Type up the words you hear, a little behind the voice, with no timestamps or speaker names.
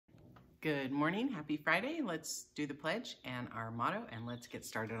Good morning, happy Friday. Let's do the pledge and our motto, and let's get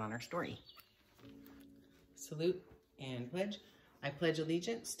started on our story. Salute and pledge. I pledge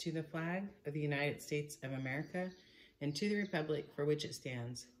allegiance to the flag of the United States of America and to the republic for which it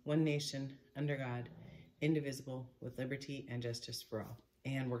stands, one nation, under God, indivisible, with liberty and justice for all.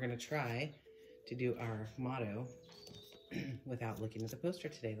 And we're going to try to do our motto without looking at the poster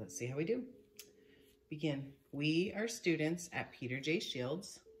today. Let's see how we do. Begin. We are students at Peter J.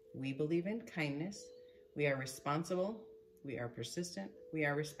 Shields. We believe in kindness. We are responsible. We are persistent. We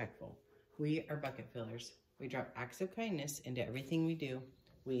are respectful. We are bucket fillers. We drop acts of kindness into everything we do.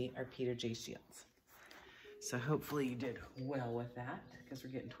 We are Peter J. Shields. So hopefully you did well with that because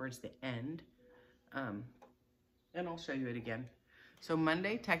we're getting towards the end. And I'll show you it again. So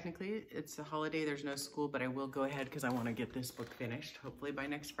Monday, technically, it's a holiday. There's no school, but I will go ahead because I want to get this book finished, hopefully by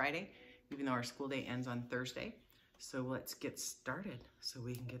next Friday, even though our school day ends on Thursday. So let's get started so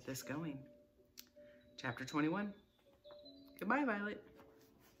we can get this going. Chapter 21. Goodbye, Violet.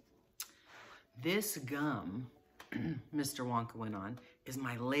 This gum, Mr. Wonka went on, is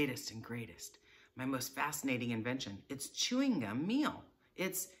my latest and greatest, my most fascinating invention. It's chewing gum meal.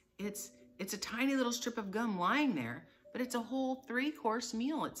 It's a tiny little strip of gum lying there, but it's a whole 3-course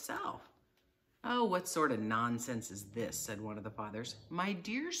meal itself. Oh, what sort of nonsense is this, said one of the fathers. My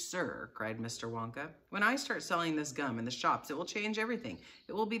dear sir, cried Mr. Wonka, when I start selling this gum in the shops, it will change everything.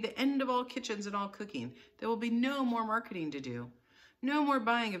 It will be the end of all kitchens and all cooking. There will be no more marketing to do. No more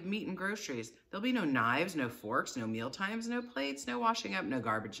buying of meat and groceries. There'll be no knives, no forks, no meal times, no plates, no washing up, no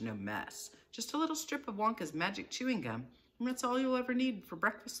garbage, no mess. Just a little strip of Wonka's magic chewing gum, and that's all you'll ever need for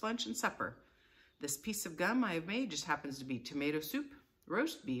breakfast, lunch, and supper. This piece of gum I have made just happens to be tomato soup,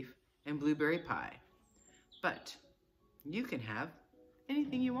 roast beef, and blueberry pie. But you can have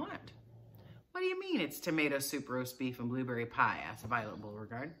anything you want. What do you mean it's tomato soup, roast beef, and blueberry pie? Asked Violet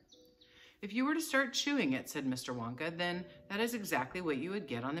Beauregard. If you were to start chewing it, said Mr. Wonka, then that is exactly what you would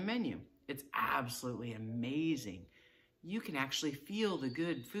get on the menu. It's absolutely amazing. You can actually feel the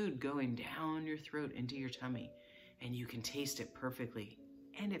good food going down your throat into your tummy, and you can taste it perfectly,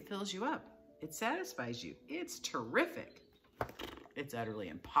 and it fills you up. It satisfies you. It's terrific. It's utterly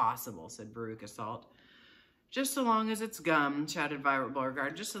impossible, said Veruca Salt. Just so long as it's gum, shouted Violet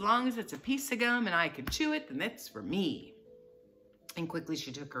Beauregard. Just so long as it's a piece of gum and I can chew it, then it's for me. And quickly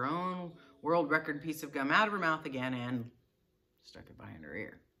she took her own world record piece of gum out of her mouth again and stuck it behind her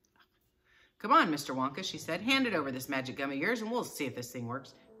ear. Come on, Mr. Wonka, she said. Hand it over, this magic gum of yours, and we'll see if this thing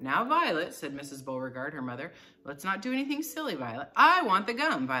works. Now, Violet, said Mrs. Beauregard, her mother, let's not do anything silly, Violet. I want the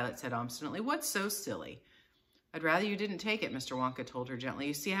gum, Violet said obstinately. What's so silly? I'd rather you didn't take it, Mr. Wonka told her gently.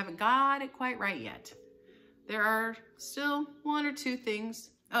 You see, I haven't got it quite right yet. There are still 1 or 2 things.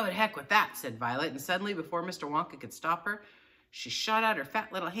 Oh, to heck with that, said Violet, and suddenly, before Mr. Wonka could stop her, she shot out her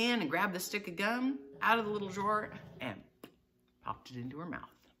fat little hand and grabbed the stick of gum out of the little drawer and popped it into her mouth.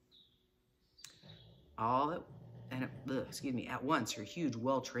 At once, her huge,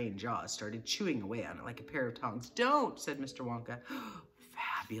 well-trained jaws started chewing away on it like a pair of tongs. Don't, said Mr. Wonka.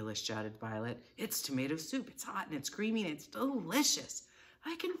 Fabulous, shouted Violet. It's tomato soup. It's hot and it's creamy and it's delicious.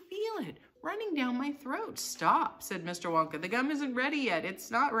 I can feel it running down my throat. Stop, said Mr. Wonka. The gum isn't ready yet. It's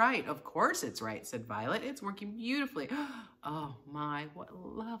not right. Of course it's right, said Violet. It's working beautifully. Oh my, what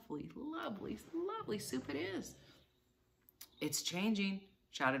lovely, lovely, lovely soup it is. It's changing,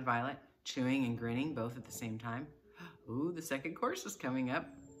 shouted Violet, chewing and grinning both at the same time. Ooh, the second course is coming up.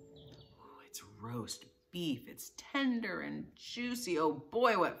 Ooh, it's roast beef. It's tender and juicy. Oh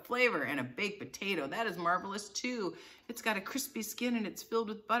boy, what flavor. And a baked potato. That is marvelous too. It's got a crispy skin and it's filled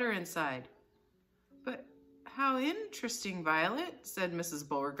with butter inside. But how interesting, Violet, said Mrs.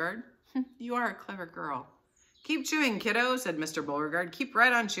 Beauregard. You are a clever girl. Keep chewing, kiddo, said Mr. Beauregard. Keep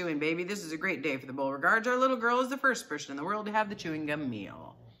right on chewing, baby. This is a great day for the Beauregards. Our little girl is the first person in the world to have the chewing gum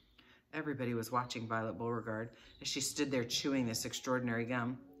meal. Everybody was watching Violet Beauregard as she stood there chewing this extraordinary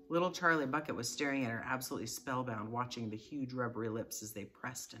gum. Little Charlie Bucket was staring at her absolutely spellbound, watching the huge rubbery lips as they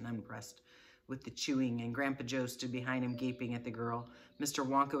pressed and unpressed with the chewing, and Grandpa Joe stood behind him gaping at the girl. Mr.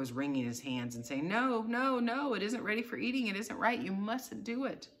 Wonka was wringing his hands and saying, no, no, no, it isn't ready for eating. It isn't right. You mustn't do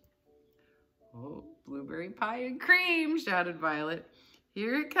it. Oh, blueberry pie and cream, shouted Violet.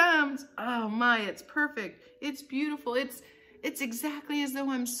 Here it comes. Oh my, it's perfect. It's beautiful. It's exactly as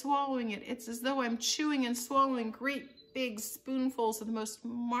though I'm swallowing it. It's as though I'm chewing and swallowing great big spoonfuls of the most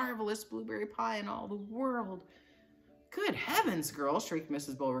marvelous blueberry pie in all the world. Good heavens, girl, shrieked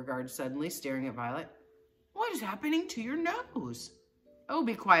Mrs. Beauregard suddenly, staring at Violet. What is happening to your nose? Oh,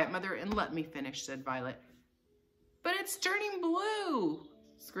 be quiet, Mother, and let me finish, said Violet. But it's turning blue,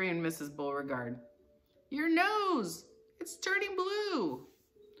 screamed Mrs. Beauregard. Your nose, it's turning blue.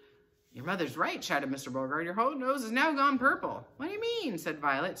 Your mother's right, shouted Mr. Beauregard. Your whole nose is now gone purple. What do you mean, said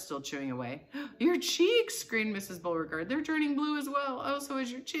Violet, still chewing away. Your cheeks, screamed Mrs. Beauregard. They're turning blue as well. Oh, so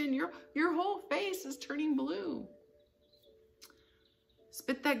is your chin. Your whole face is turning blue.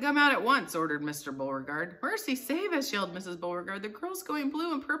 Spit that gum out at once, ordered Mr. Beauregard. Mercy save us, yelled Mrs. Beauregard. The girl's going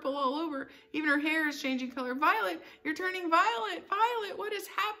blue and purple all over. Even her hair is changing color. Violet, you're turning violet. Violet, what is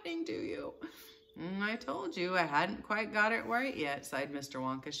happening to you? I told you I hadn't quite got it right yet, sighed Mr.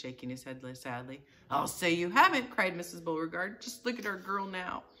 Wonka, shaking his head sadly. I'll say you haven't, cried Mrs. Beauregard. Just look at our girl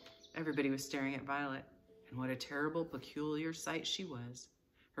now. Everybody was staring at Violet, and what a terrible, peculiar sight she was.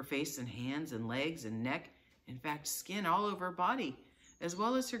 Her face and hands and legs and neck, in fact, skin all over her body, as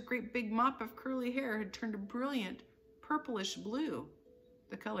well as her great big mop of curly hair, had turned a brilliant purplish blue,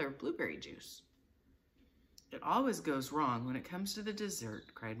 the color of blueberry juice. It always goes wrong when it comes to the dessert,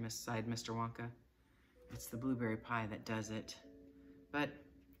 sighed Mr. Wonka. It's the blueberry pie that does it. But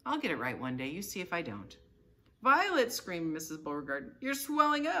I'll get it right one day. You see if I don't. Violet, screamed Mrs. Beauregard. You're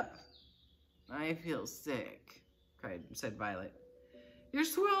swelling up. I feel sick, said Violet. You're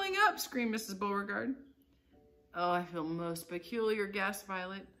swelling up, screamed Mrs. Beauregard. Oh, I feel most peculiar, gasped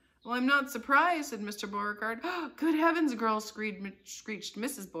Violet. Well, I'm not surprised, said Mr. Beauregard. Oh, good heavens, girl, screeched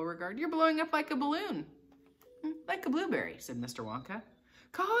Mrs. Beauregard. You're blowing up like a balloon. Like a blueberry, said Mr. Wonka.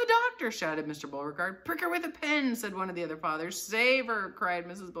 Call a doctor, shouted Mr. Beauregard. Prick her with a pen, said one of the other fathers. Save her, cried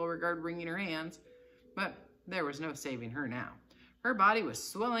Mrs. Beauregard, wringing her hands. But there was no saving her now. Her body was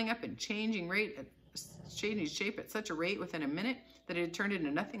swelling up and changing shape at such a rate within a minute that it had turned into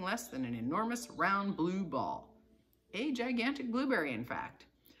nothing less than an enormous round blue ball. A gigantic blueberry, in fact.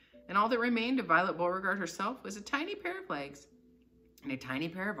 And all that remained of Violet Beauregard herself was a tiny pair of legs and a tiny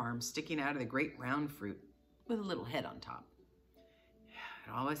pair of arms sticking out of the great round fruit with a little head on top.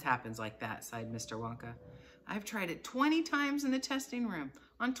 It always happens like that, sighed Mr. Wonka. I've tried it 20 times in the testing room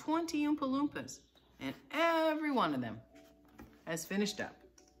on 20 Oompa Loompas, and every one of them has finished up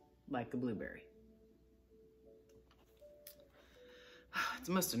like a blueberry. It's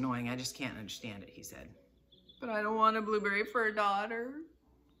most annoying. I just can't understand it, he said. But I don't want a blueberry for a daughter,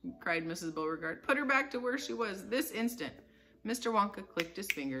 cried Mrs. Beauregard. Put her back to where she was this instant. Mr. Wonka clicked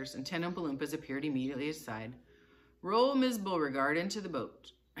his fingers, and 10 Oompa Loompas appeared immediately at his side. Roll Miss Beauregard into the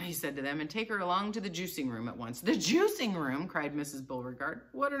boat, he said to them, and take her along to the juicing room at once. The juicing room, cried Mrs. Beauregard.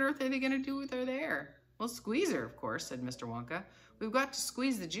 What on earth are they going to do with her there? Well, squeeze her, of course, said Mr. Wonka. We've got to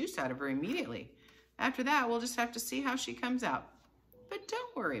squeeze the juice out of her immediately. After that, we'll just have to see how she comes out. But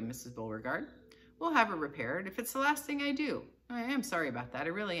don't worry, Mrs. Beauregard. We'll have her repaired if it's the last thing I do. I am sorry about that. I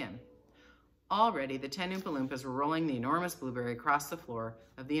really am. Already, the 10 Oompa Loompas were rolling the enormous blueberry across the floor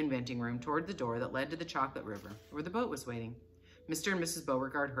of the inventing room toward the door that led to the chocolate river, where the boat was waiting. Mr. and Mrs.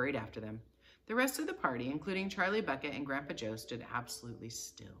 Beauregard hurried after them. The rest of the party, including Charlie Bucket and Grandpa Joe, stood absolutely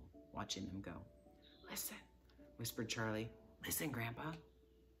still, watching them go. Listen, whispered Charlie. Listen, Grandpa.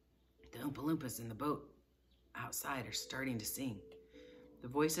 The Oompa Loompas in the boat outside are starting to sing. The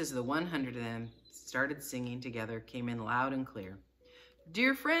voices of the 100 of them started singing together, came in loud and clear.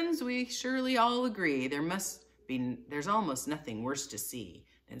 Dear friends, we surely all agree there's almost nothing worse to see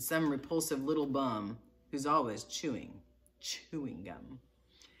than some repulsive little bum who's always chewing gum.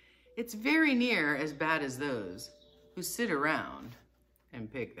 It's very near as bad as those who sit around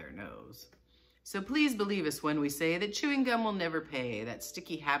and pick their nose. So please believe us when we say that chewing gum will never pay, that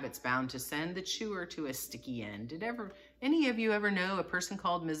sticky habit's bound to send the chewer to a sticky end. Did any of you ever know a person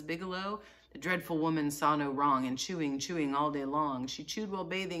called Miss Bigelow? The dreadful woman saw no wrong in chewing all day long. She chewed while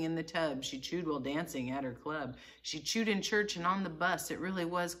bathing in the tub. She chewed while dancing at her club. She chewed in church and on the bus. It really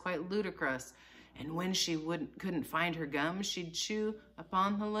was quite ludicrous. And when she couldn't find her gum, she'd chew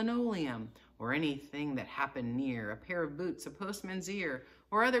upon the linoleum or anything that happened near, a pair of boots, a postman's ear,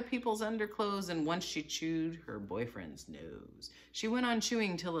 or other people's underclothes, and once she chewed her boyfriend's nose. She went on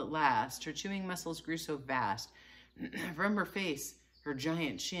chewing till at last her chewing muscles grew so vast. From her face, her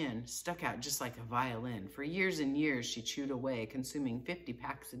giant chin stuck out just like a violin. For years and years she chewed away, consuming 50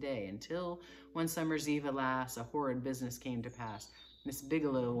 packs a day, until one summer's eve, alas, a horrid business came to pass. Miss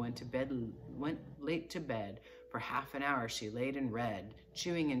Bigelow went late to bed. For half an hour she laid and read,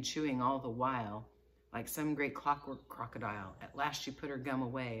 chewing and chewing all the while, like some great clockwork crocodile. At last she put her gum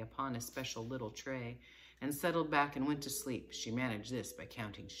away upon a special little tray and settled back and went to sleep. She managed this by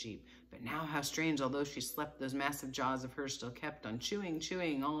counting sheep. But now how strange, although she slept, those massive jaws of hers still kept on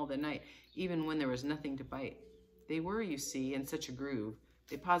chewing all the night, even when there was nothing to bite. They were, you see, in such a groove.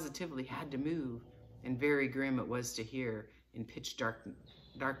 They positively had to move, and very grim it was to hear, in pitch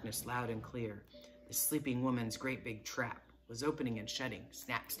darkness loud and clear. The sleeping woman's great big trap was opening and shutting,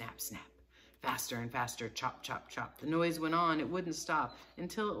 snap, snap, snap. Faster and faster, chop, chop, chop. The noise went on, it wouldn't stop,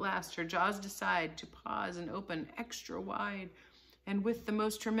 until at last her jaws decide to pause and open extra wide. And with the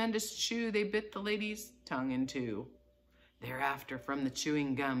most tremendous chew, they bit the lady's tongue in two. Thereafter, from the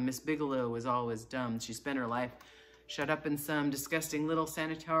chewing gum, Miss Bigelow was always dumb. She spent her life shut up in some disgusting little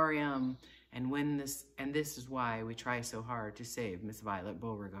sanatorium. And this is why we try so hard to save Miss Violet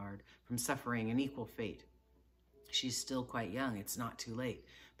Beauregard from suffering an equal fate. She's still quite young. It's not too late.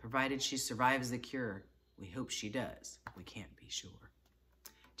 Provided she survives the cure. We hope she does. We can't be sure.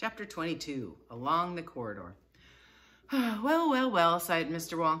 Chapter 22, Along the Corridor. Well, well, well, sighed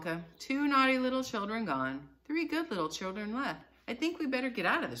Mr. Wonka. 2 naughty little children gone. 3 good little children left. I think we better get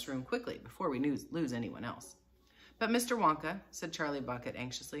out of this room quickly before we lose anyone else. But Mr. Wonka, said Charlie Bucket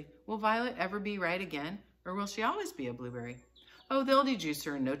anxiously, will Violet ever be right again, or will she always be a blueberry? Oh, they'll dejuice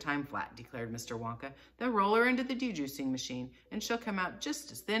her in no time flat, declared Mr. Wonka. They'll roll her into the dejuicing machine, and she'll come out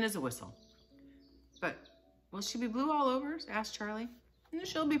just as thin as a whistle. But will she be blue all over? Asked Charlie.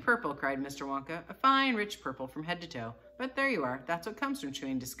 She'll be purple, cried Mr. Wonka. A fine, rich purple from head to toe. But there you are. That's what comes from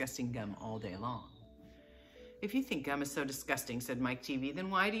chewing disgusting gum all day long. If you think gum is so disgusting, said Mike TV, then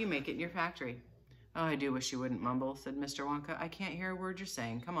why do you make it in your factory? Oh, I do wish you wouldn't mumble, said Mr. Wonka. I can't hear a word you're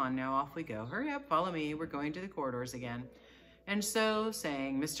saying. Come on now, off we go. Hurry up, follow me. We're going to the corridors again. And so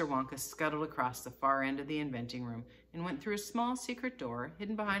saying, Mr. Wonka scuttled across the far end of the inventing room and went through a small secret door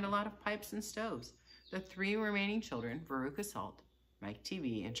hidden behind a lot of pipes and stoves. The 3 remaining children, Veruca Salt, Mike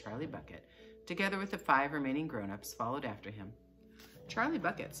TV, and Charlie Bucket, together with the 5 remaining grown-ups, followed after him. Charlie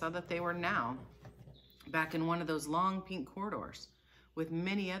Bucket saw that they were now back in one of those long pink corridors, with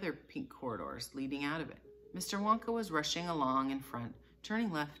many other pink corridors leading out of it. Mr. Wonka was rushing along in front,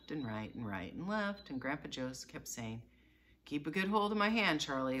 turning left and right and left, and Grandpa Joe kept saying, Keep a good hold of my hand,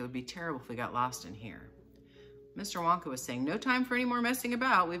 Charlie. It would be terrible if we got lost in here. Mr. Wonka was saying, no time for any more messing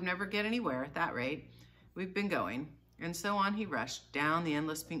about. We'd never get anywhere at that rate. We've been going. And so on he rushed down the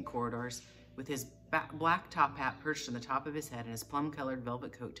endless pink corridors with his black top hat perched on the top of his head and his plum-colored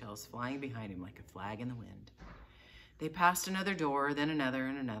velvet coattails flying behind him like a flag in the wind. They passed another door, then another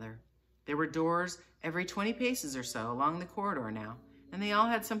and another. There were doors every 20 paces or so along the corridor now, and they all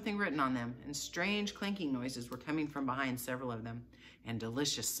had something written on them, and strange clanking noises were coming from behind several of them, and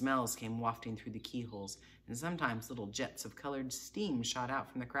delicious smells came wafting through the keyholes, and sometimes little jets of colored steam shot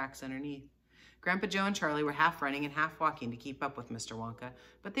out from the cracks underneath. Grandpa Joe and Charlie were half running and half walking to keep up with Mr. Wonka,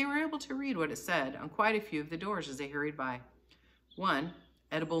 but they were able to read what it said on quite a few of the doors as they hurried by. One,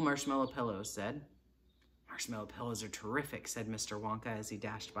 edible marshmallow pillows, said. Marshmallow pillows are terrific, said Mr. Wonka as he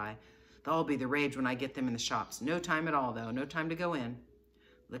dashed by. They'll be the rage when I get them in the shops. No time at all, though. No time to go in.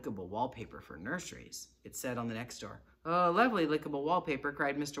 Lickable wallpaper for nurseries, it said on the next door. Oh, lovely lickable wallpaper,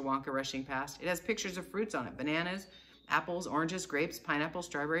 cried Mr. Wonka, rushing past. It has pictures of fruits on it. Bananas, apples, oranges, grapes, pineapples,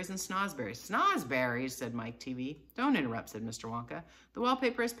 strawberries, and snozberries. Snozberries, said Mike TV. Don't interrupt, said Mr. Wonka. The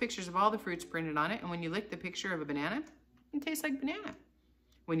wallpaper has pictures of all the fruits printed on it, and when you lick the picture of a banana, it tastes like banana.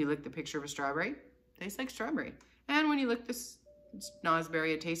 When you lick the picture of a strawberry, it tastes like strawberry. And when you lick the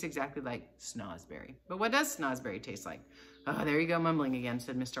snozberry, it tastes exactly like snozberry. But what does snozberry taste like? Oh, there you go mumbling again,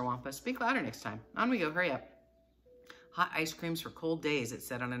 said Mr. Wampa. Speak louder next time. On we go, hurry up. Hot ice creams for cold days, it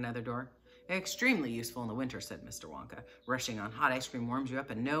said on another door. Extremely useful in the winter, said Mr. Wonka. Rushing on hot ice cream warms you up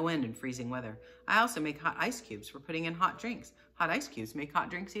in no end in freezing weather. I also make hot ice cubes for putting in hot drinks. Hot ice cubes make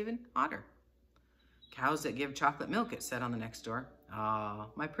hot drinks even hotter. Cows that give chocolate milk, it said on the next door. Ah,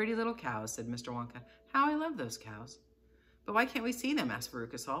 my pretty little cows, said Mr. Wonka. How I love those cows. But why can't we see them, asked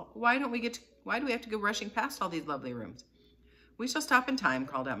Veruca Salt. Why do we have to go rushing past all these lovely rooms? We shall stop in time,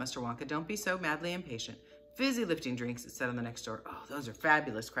 called out Mr. Wonka. Don't be so madly impatient. Fizzy lifting drinks, it said on the next door. Oh, those are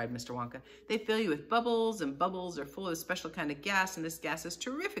fabulous, cried Mr. Wonka. They fill you with bubbles, and bubbles are full of a special kind of gas, and this gas is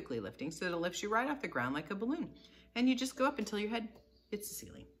terrifically lifting, so that it lifts you right off the ground like a balloon. And you just go up until your head hits the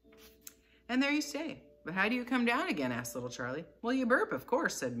ceiling. And there you stay. But how do you come down again, asked little Charlie. Well, you burp, of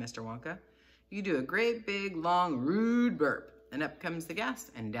course, said Mr. Wonka. You do a great big, long, rude burp, and up comes the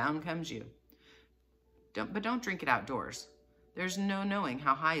gas, and down comes you. But don't drink it outdoors. There's no knowing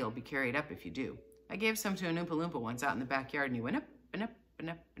how high you'll be carried up if you do. I gave some to an Oompa Loompa once out in the backyard, and he went up and up and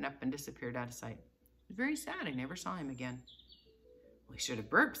up and up and disappeared out of sight. It was very sad. I never saw him again. Well, he should have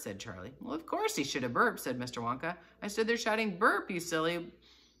burped, said Charlie. Well, of course he should have burped, said Mr. Wonka. I stood there shouting, burp, you silly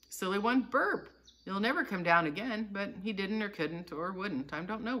one, burp. You'll never come down again, but he didn't or couldn't or wouldn't. I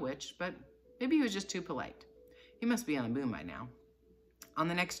don't know which, but maybe he was just too polite. He must be on the moon by now. On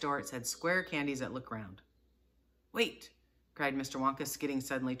the next door, it said, square candies that look round. Wait, cried Mr. Wonka, skidding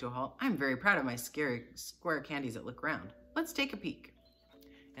suddenly to a halt. I'm very proud of my square candies that look round. Let's take a peek.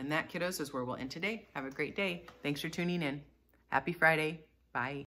 And that, kiddos, is where we'll end today. Have a great day. Thanks for tuning in. Happy Friday. Bye.